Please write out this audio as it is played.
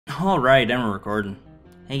Alright, and we're recording.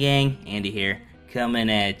 Hey gang, Andy here, coming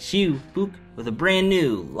at you, Book, with a brand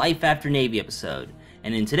new Life After Navy episode.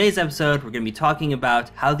 And in today's episode, we're going to be talking about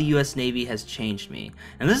how the US Navy has changed me.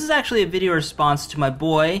 And this is actually a video response to my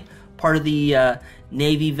boy, part of the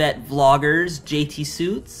Navy vet vloggers, JT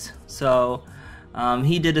Suits. So,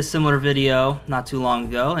 he did a similar video not too long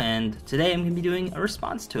ago, and today I'm going to be doing a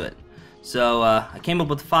response to it. So, I came up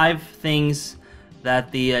with 5 things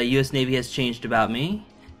that the US Navy has changed about me,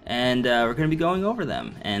 and we're going to be going over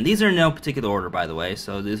them. And these are in no particular order, by the way,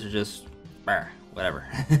 so these are just whatever.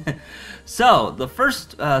 So, the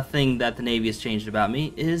first thing that the Navy has changed about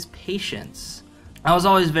me is patience. I was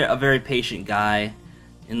always a very patient guy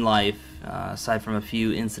in life, aside from a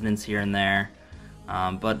few incidents here and there.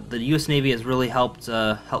 But the US Navy has really helped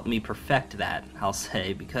me perfect that, I'll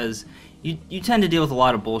say, because you tend to deal with a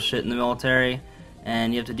lot of bullshit in the military,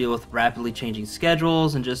 and you have to deal with rapidly changing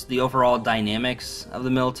schedules, and just the overall dynamics of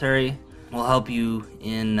the military will help you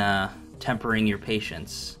in tempering your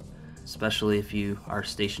patience, especially if you are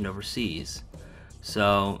stationed overseas.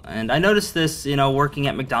 So, and I noticed this, working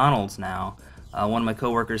at McDonald's now. One of my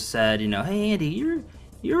coworkers said, hey Andy,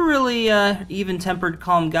 you're really even-tempered,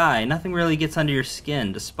 calm guy. Nothing really gets under your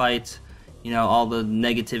skin, despite, all the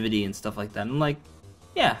negativity and stuff like that. I'm like,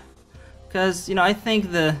 yeah, because, I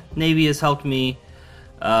think the Navy has helped me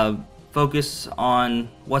focus on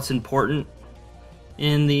what's important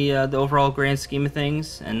in the overall grand scheme of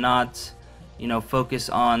things, and not, focus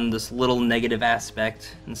on this little negative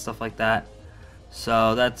aspect and stuff like that.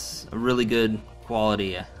 So that's a really good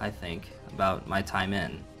quality, I think, about my time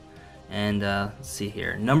in. And let's see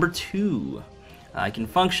here. Number 2, I can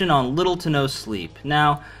function on little to no sleep.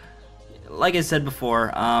 Now, like I said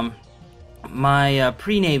before, my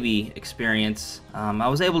pre-Navy experience, I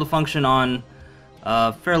was able to function on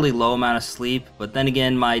a fairly low amount of sleep, but then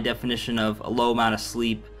again, my definition of a low amount of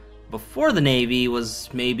sleep before the Navy was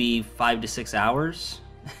maybe 5 to 6 hours,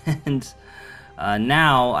 and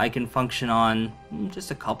now I can function on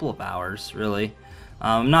just a couple of hours, really.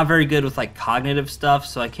 I'm not very good with cognitive stuff,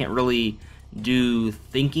 so I can't really do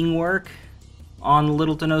thinking work on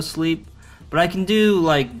little to no sleep, but I can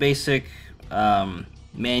do basic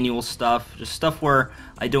manual stuff, just stuff where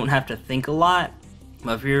I don't have to think a lot.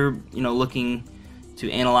 But if you're looking to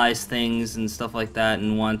analyze things and stuff like that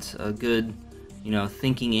and want a good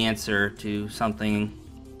thinking answer to something,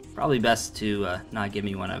 probably best to not give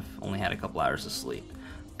me one I've only had a couple hours of sleep.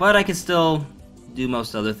 But I can still do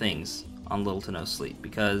most other things on little to no sleep,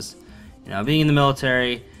 because being in the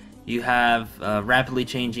military, you have rapidly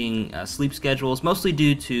changing sleep schedules, mostly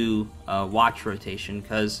due to watch rotation,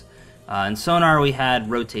 because in sonar we had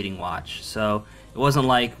rotating watch, so it wasn't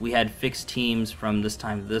like we had fixed teams from this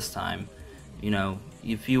time to this time.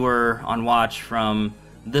 If you were on watch from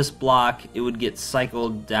this block, it would get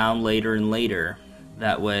cycled down later and later.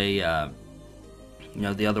 That way,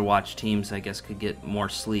 the other watch teams, I guess, could get more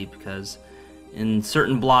sleep, because in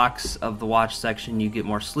certain blocks of the watch section you get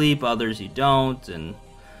more sleep, others you don't, and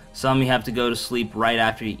some you have to go to sleep right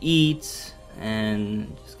after you eat, and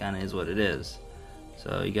it just kind of is what it is.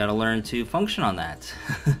 So you got to learn to function on that.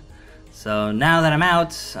 So now that I'm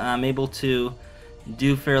out, I'm able to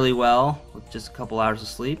do fairly well with just a couple hours of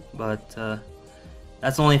sleep, but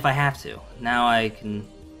that's only if I have to. Now I can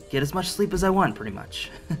get as much sleep as I want, pretty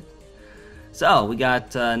much. So we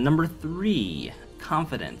got number 3,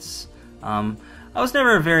 confidence. I was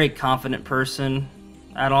never a very confident person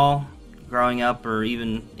at all, growing up or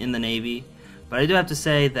even in the Navy, but I do have to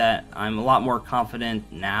say that I'm a lot more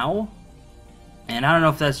confident now, and I don't know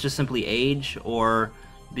if that's just simply age, or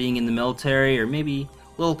being in the military, or maybe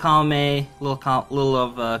a little column A, little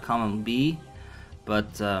of column B,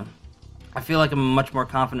 but I feel like I'm a much more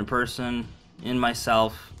confident person in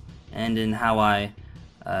myself and in how I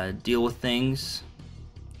deal with things.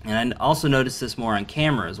 And I also noticed this more on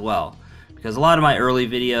camera as well, because a lot of my early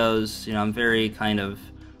videos, I'm very kind of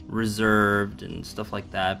reserved and stuff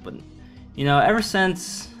like that, but ever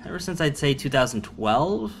since I'd say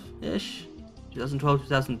 2012-ish, 2012,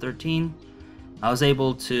 2013, I was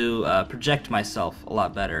able to project myself a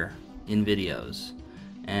lot better in videos.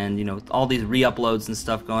 And with all these re-uploads and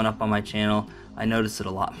stuff going up on my channel, I noticed it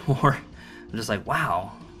a lot more. I'm just like,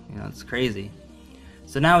 wow, it's crazy.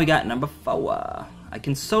 So now we got number 4. I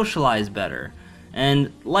can socialize better.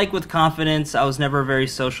 And like with confidence, I was never a very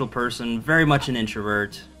social person, very much an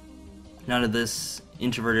introvert. None of this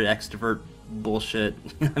introverted extrovert bullshit.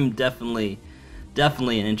 I'm definitely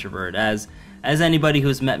an introvert, as anybody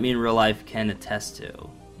who's met me in real life can attest to.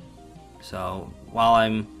 So while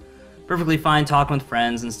I'm perfectly fine talking with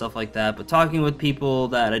friends and stuff like that, but talking with people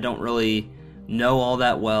that I don't really know all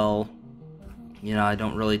that well, You know, I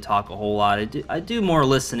don't really talk a whole lot. I do more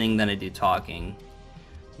listening than I do talking.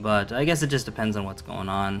 But I guess it just depends on what's going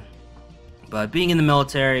on. But being in the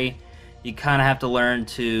military, you kind of have to learn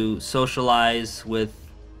to socialize with,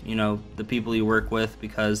 you know, the people you work with,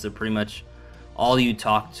 because they're pretty much all you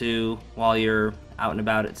talk to while you're out and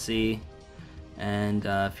about at sea. And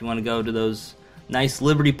if you want to go to those nice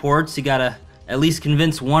Liberty ports, you gotta at least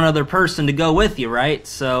convince one other person to go with you, right?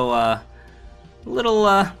 So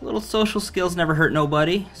little social skills never hurt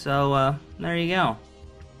nobody. So there you go.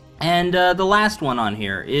 And the last one on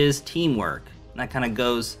here is teamwork. That kind of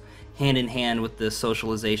goes hand in hand with the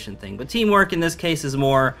socialization thing. But teamwork in this case is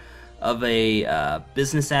more of a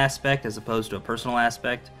business aspect as opposed to a personal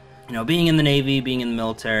aspect. You know, being in the Navy, being in the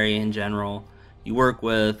military in general, you work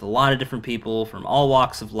with a lot of different people from all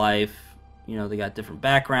walks of life. You know, they got different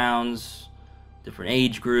backgrounds, different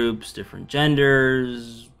age groups, different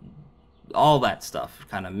genders, all that stuff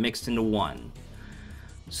kind of mixed into one.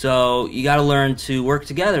 So you got to learn to work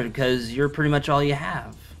together, because you're pretty much all you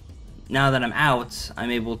have. Now that I'm out, I'm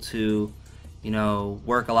able to, you know,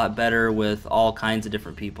 work a lot better with all kinds of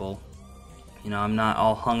different people. You know, I'm not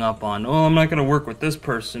all hung up on, oh, I'm not going to work with this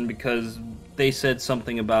person because they said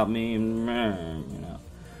something about me. You know,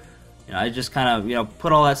 I just kind of, you know,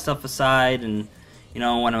 put all that stuff aside, and, you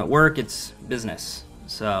know, when I'm at work, it's business.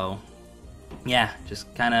 So, yeah,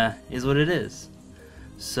 just kind of is what it is.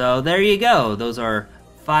 So there you go. Those are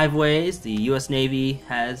 5 ways the U.S. Navy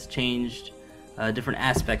has changed different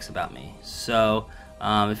aspects about me. So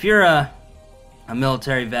if you're a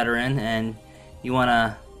military veteran and you want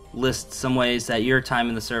to list some ways that your time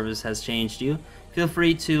in the service has changed you, feel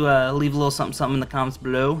free to leave a little something in the comments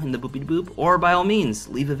below in the boopity boop, or by all means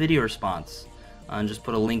leave a video response and just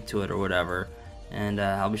put a link to it or whatever, and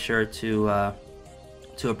I'll be sure to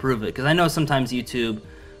approve it, because I know sometimes YouTube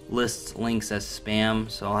lists links as spam,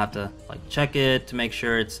 so I'll have to like check it to make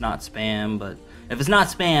sure it's not spam. But if it's not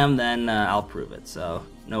spam, then I'll approve it, so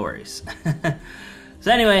no worries.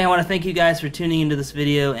 So anyway, I want to thank you guys for tuning into this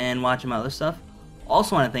video and watching my other stuff.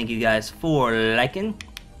 Also want to thank you guys for liking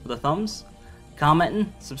with a thumbs,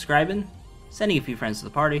 commenting, subscribing, sending a few friends to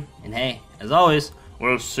the party, and hey, as always,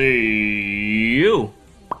 we'll see you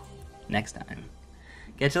next time.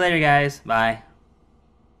 Catch you later, guys. Bye.